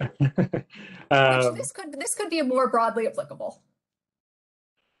 Okay. Which this could be more broadly applicable.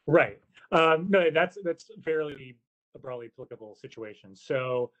 Right. No, that's fairly a broadly applicable situation.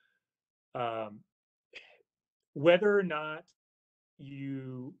 So whether or not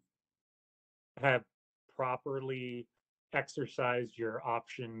you have properly exercised your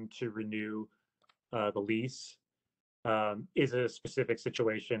option to renew the lease is a specific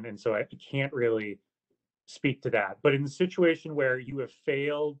situation, and so I can't really speak to that. But in the situation where you have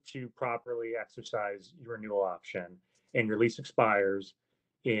failed to properly exercise your renewal option and your lease expires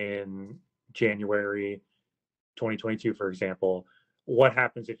in January 2022, for example, what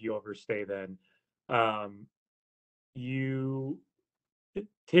happens if you overstay then? You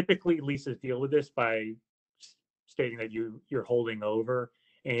typically, leases deal with this by stating that you're holding over,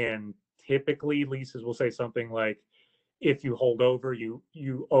 and typically leases will say something like, if you hold over, you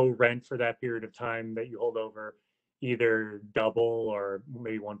owe rent for that period of time that you hold over, either double or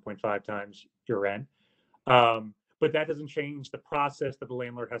maybe 1.5 times your rent. But that doesn't change the process that the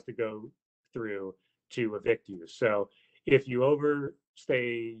landlord has to go through to evict you. So if you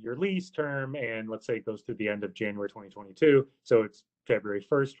overstay your lease term, and let's say it goes to the end of January 2022, so it's February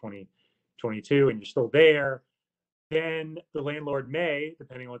 1st, 2022, and you're still there, then the landlord may,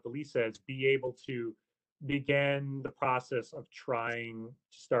 depending on what the lease says, be able to begin the process of trying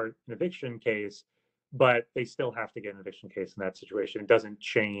to start an eviction case, but they still have to get an eviction case in that situation. It doesn't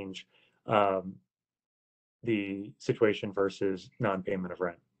change the situation versus non-payment of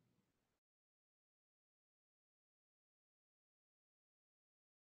rent.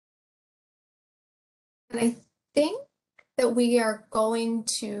 And I think that we are going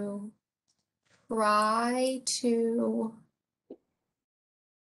to try to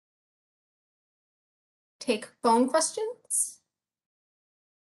take phone questions.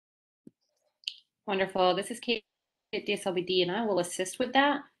 Wonderful. This is Kate at DSLBD, and I will assist with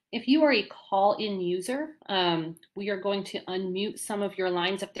that. If you are a call-in user, we are going to unmute some of your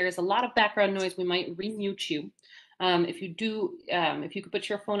lines. If there is a lot of background noise, we might remute you. If you could put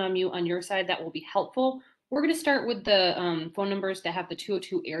your phone on mute on your side, that will be helpful. We're going to start with the phone numbers that have the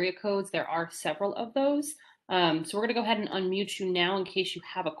 202 area codes. There are several of those. So we're going to go ahead and unmute you now in case you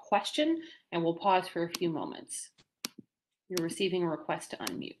have a question, and we'll pause for a few moments. You're receiving a request to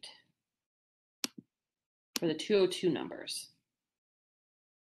unmute for the 202 numbers.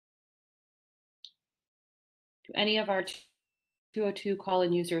 Do any of our 202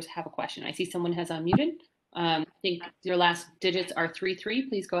 call-in users have a question? I see someone has unmuted. I think your last digits are 33.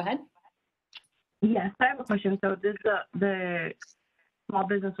 Please go ahead. Yes, I have a question. So does the small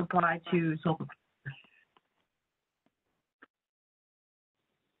business apply to sole proprietors?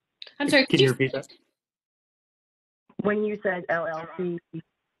 I'm sorry. Can you repeat that? When you said LLC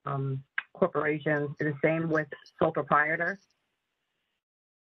corporations, is the same with sole proprietor?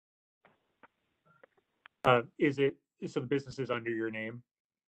 Is it so the business is under your name?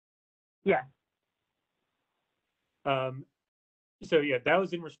 Yeah. So yeah, that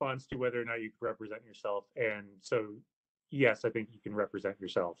was in response to whether or not you could represent yourself. And so, yes, I think you can represent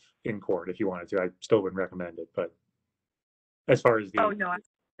yourself in court if you wanted to. I still wouldn't recommend it, but as far as the... Oh, no, I'm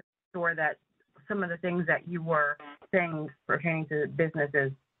sure that some of the things that you were saying pertaining to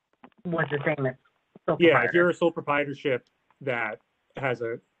businesses was the same as sole proprietor. Yeah, if you're a sole proprietorship that has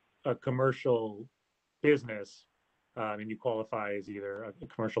a commercial business and you qualify as either a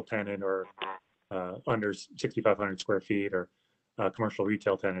commercial tenant or under 6,500 square feet or a commercial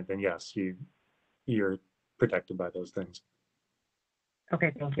retail tenant, then yes, you're protected by those things.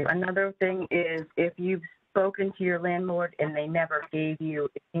 Okay, thank you. Another thing is if you've spoken to your landlord and they never gave you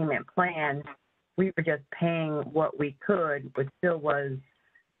a payment plan, we were just paying what we could, but still was,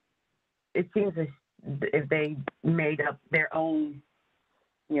 it seems if they made up their own,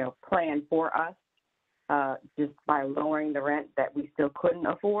 plan for us, just by lowering the rent that we still couldn't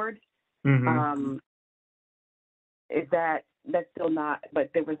afford. Mhm. Is that's still not,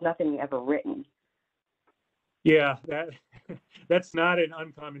 but there was nothing ever written. Yeah, that's not an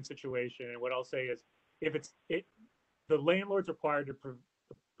uncommon situation. And what I'll say is, if the landlord's required to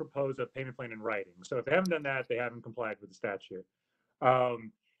propose a payment plan in writing. So if they haven't done that, they haven't complied with the statute.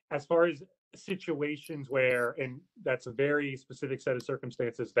 As far as situations where, and that's a very specific set of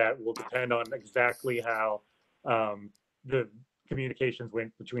circumstances that will depend on exactly how the communications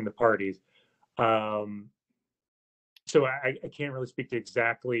went between the parties. So I can't really speak to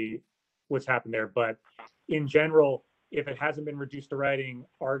exactly what's happened there, but in general, if it hasn't been reduced to writing,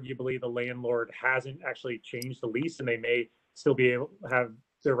 arguably the landlord hasn't actually changed the lease, and they may still be able to have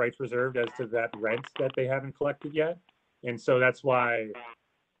their rights reserved as to that rent that they haven't collected yet. And so that's why,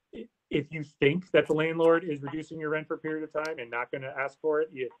 if you think that the landlord is reducing your rent for a period of time and not going to ask for it,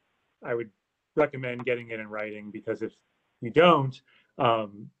 I would recommend getting it in writing, because if you don't,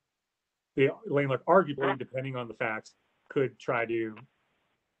 the landlord, arguably, depending on the facts, could try to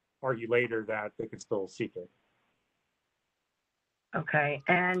argue later that they could still seek it. Okay,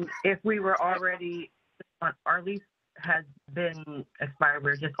 and if we were already our lease has been expired,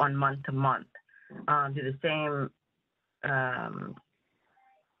 we're just on month to month. Do the same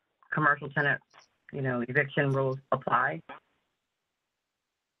commercial tenant, eviction rules apply?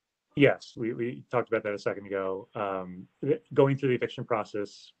 Yes, we talked about that a second ago. Going through the eviction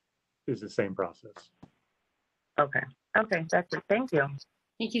process is the same process. Okay, that's it. Thank you.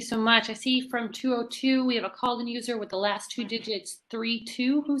 Thank you so much. I see from 202, we have a called-in user with the last two digits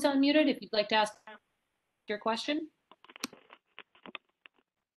 32 who's unmuted. If you'd like to ask your question.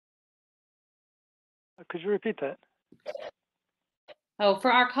 Could you repeat that? Oh,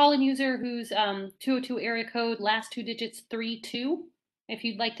 for our call-in user who's 202 area code, last two digits 32. If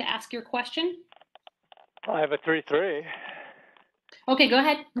you'd like to ask your question. I have a 33. Okay, go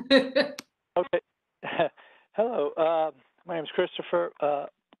ahead. Okay. Hello. My name is Christopher.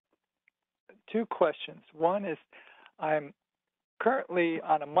 Two questions. One is, I'm currently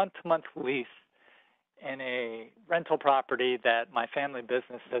on a month-to-month lease in a rental property that my family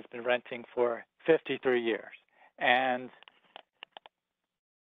business has been renting for 53 years. And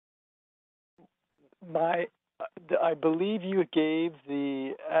I believe you gave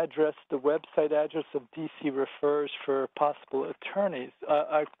the address, the website address of DC Refers for possible attorneys.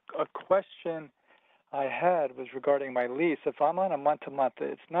 A question I had was regarding my lease. If I'm on a month-to-month,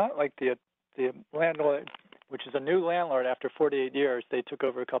 it's not like the landlord, which is a new landlord after 48 years, they took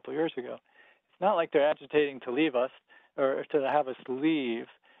over a couple of years ago. It's not like they're agitating to leave us or to have us leave,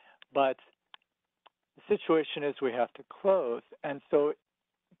 but the situation is we have to close. And so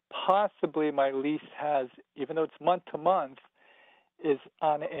possibly my lease has, even though it's month-to-month, is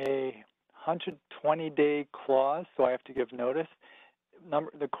on a 120-day clause, so I have to give notice.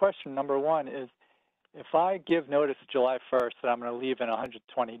 The question, number one, is if I give notice July 1st that I'm going to leave in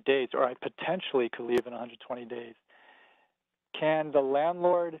 120 days, or I potentially could leave in 120 days, can the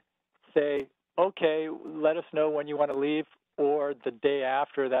landlord say, okay, let us know when you want to leave, or the day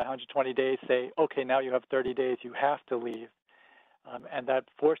after that 120 days say, okay, now you have 30 days, you have to leave? And that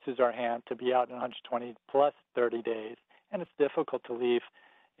forces our hand to be out in 120 plus 30 days. And it's difficult to leave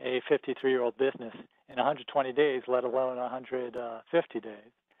a 53-year-old business in 120 days, let alone 150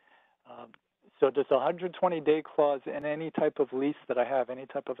 days. So does the 120-day clause in any type of lease that I have, any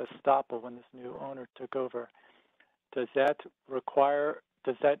type of estoppel when this new owner took over, does that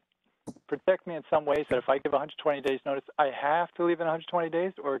protect me in some ways that if I give 120 days notice, I have to leave in 120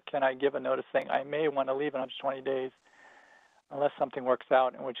 days? Or can I give a notice saying I may want to leave in 120 days unless something works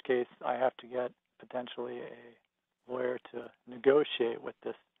out, in which case I have to get potentially a lawyer to negotiate with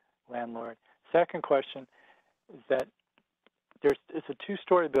this landlord? Second question is that it's a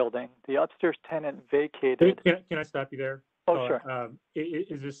two-story building. The upstairs tenant vacated. Can I stop you there? Oh, sure.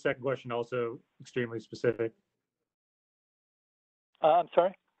 Is this second question also extremely specific? I'm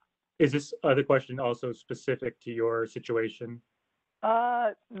sorry? Is this other question also specific to your situation?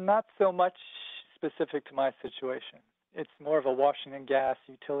 Not so much specific to my situation. It's more of a washing and gas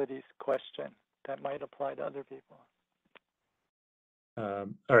utilities question that might apply to other people.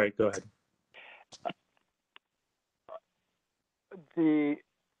 All right, go ahead.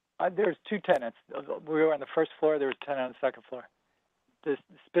 There's two tenants. We were on the first floor. There was a tenant on the second floor. The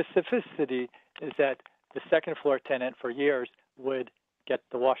specificity is that the second floor tenant for years would get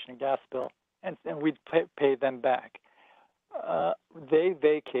the washing and gas bill, and we'd pay them back. They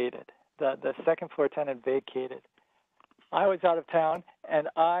vacated. The second floor tenant vacated. I was out of town, and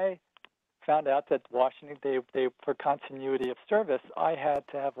I found out that Washington, they for continuity of service, I had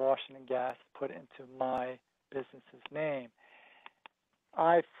to have Washington Gas put into my business's name.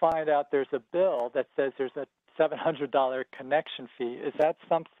 I find out there's a bill that says there's a $700 connection fee. Is that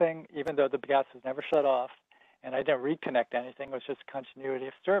something, even though the gas was never shut off and I didn't reconnect anything, it was just continuity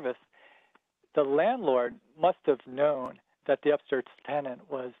of service, the landlord must have known that the upstairs tenant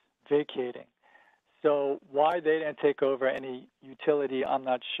was vacating. So why they didn't take over any utility, I'm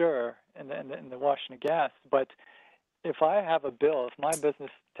not sure, in the Washington Gas. But if I have a bill, if my business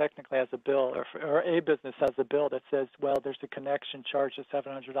technically has a bill, or a business has a bill that says, well, there's a connection charge of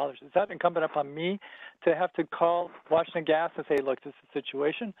 $700, is that incumbent upon me to have to call Washington Gas and say, look, this is the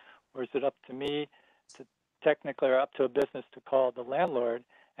situation? Or is it up to me to technically, or up to a business to call the landlord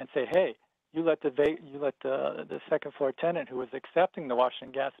and say, hey, you let the second floor tenant who was accepting the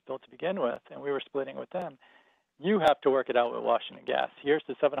Washington Gas bill to begin with, and we were splitting with them, you have to work it out with Washington Gas. Here's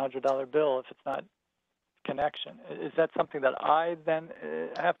the $700 bill if it's not connection. Is that something that I then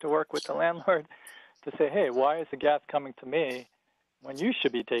have to work with the landlord to say, hey, why is the gas coming to me when you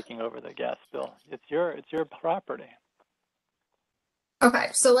should be taking over the gas bill? It's your property. Okay,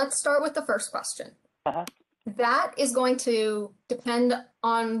 so let's start with the first question. That is going to depend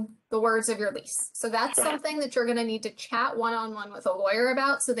on the words of your lease. So that's something that you're going to need to chat one-on-one with a lawyer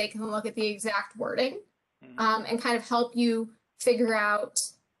about so they can look at the exact wording and kind of help you figure out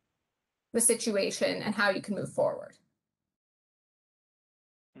the situation and how you can move forward.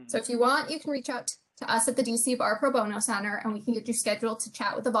 So if you want, you can reach out to us at the DC Bar Pro Bono Center and we can get you scheduled to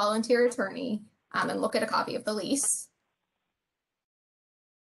chat with a volunteer attorney and look at a copy of the lease.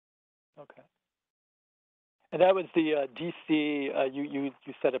 Okay. And that was the DC, you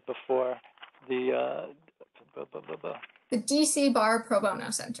said it before, the DC Bar Pro Bono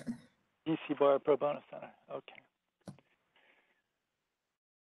Center. DC Bar Pro Bono Center, okay.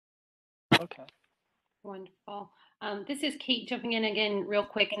 Okay. Wonderful. This is Kate jumping in again real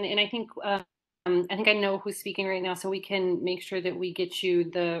quick, and I think I know who's speaking right now, so we can make sure that we get you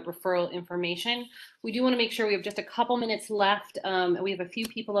the referral information. We do want to make sure we have just a couple minutes left. We have a few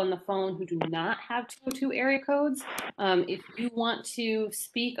people on the phone who do not have 202 area codes. If you want to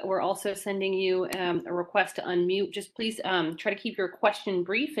speak, we're also sending you a request to unmute. Just please try to keep your question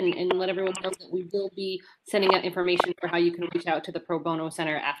brief and let everyone know that we will be sending out information for how you can reach out to the Pro Bono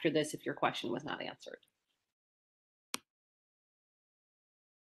Center after this if your question was not answered.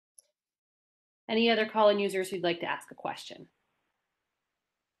 Any other call-in users who'd like to ask a question?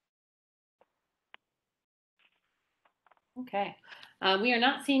 Okay, we are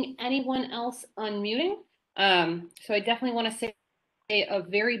not seeing anyone else unmuting. So I definitely want to say a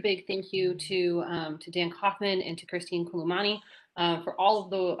very big thank you to Dan Koffman and to Christine Kulumani for all of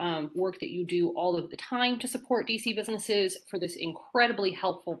the work that you do all of the time to support DC businesses, for this incredibly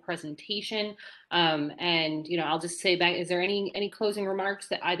helpful presentation. And I'll just say back, is there any closing remarks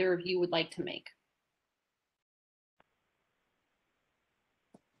that either of you would like to make?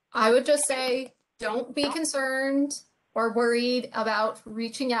 I would just say, don't be concerned or worried about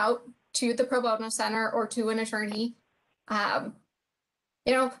reaching out to the Pro Bono Center or to an attorney.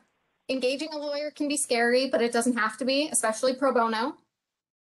 Engaging a lawyer can be scary, but it doesn't have to be, especially pro bono.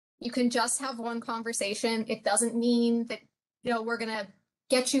 You can just have one conversation. It doesn't mean that, we're going to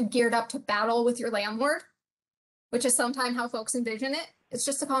get you geared up to battle with your landlord, which is sometimes how folks envision it. It's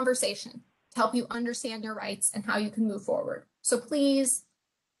just a conversation to help you understand your rights and how you can move forward. So please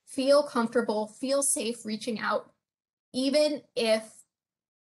feel comfortable, feel safe reaching out, even if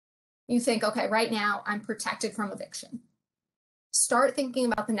you think, okay, right now I'm protected from eviction. Start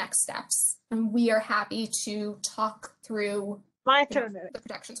thinking about the next steps, and we are happy to talk through the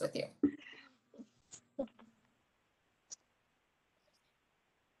protections with you.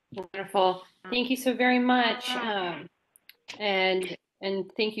 Wonderful. Thank you so very much. And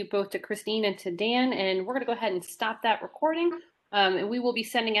thank you both to Christine and to Dan. And we're going to go ahead and stop that recording. And we will be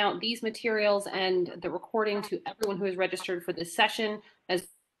sending out these materials and the recording to everyone who is registered for this session, as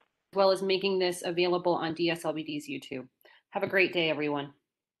well as making this available on DSLBD's YouTube. Have a great day, everyone.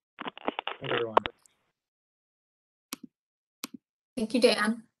 Thanks, everyone. Thank you,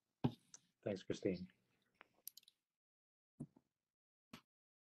 Dan. Thanks, Christine. I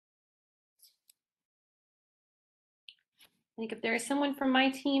think if there is someone from my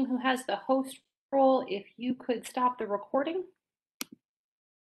team who has the host role, if you could stop the recording.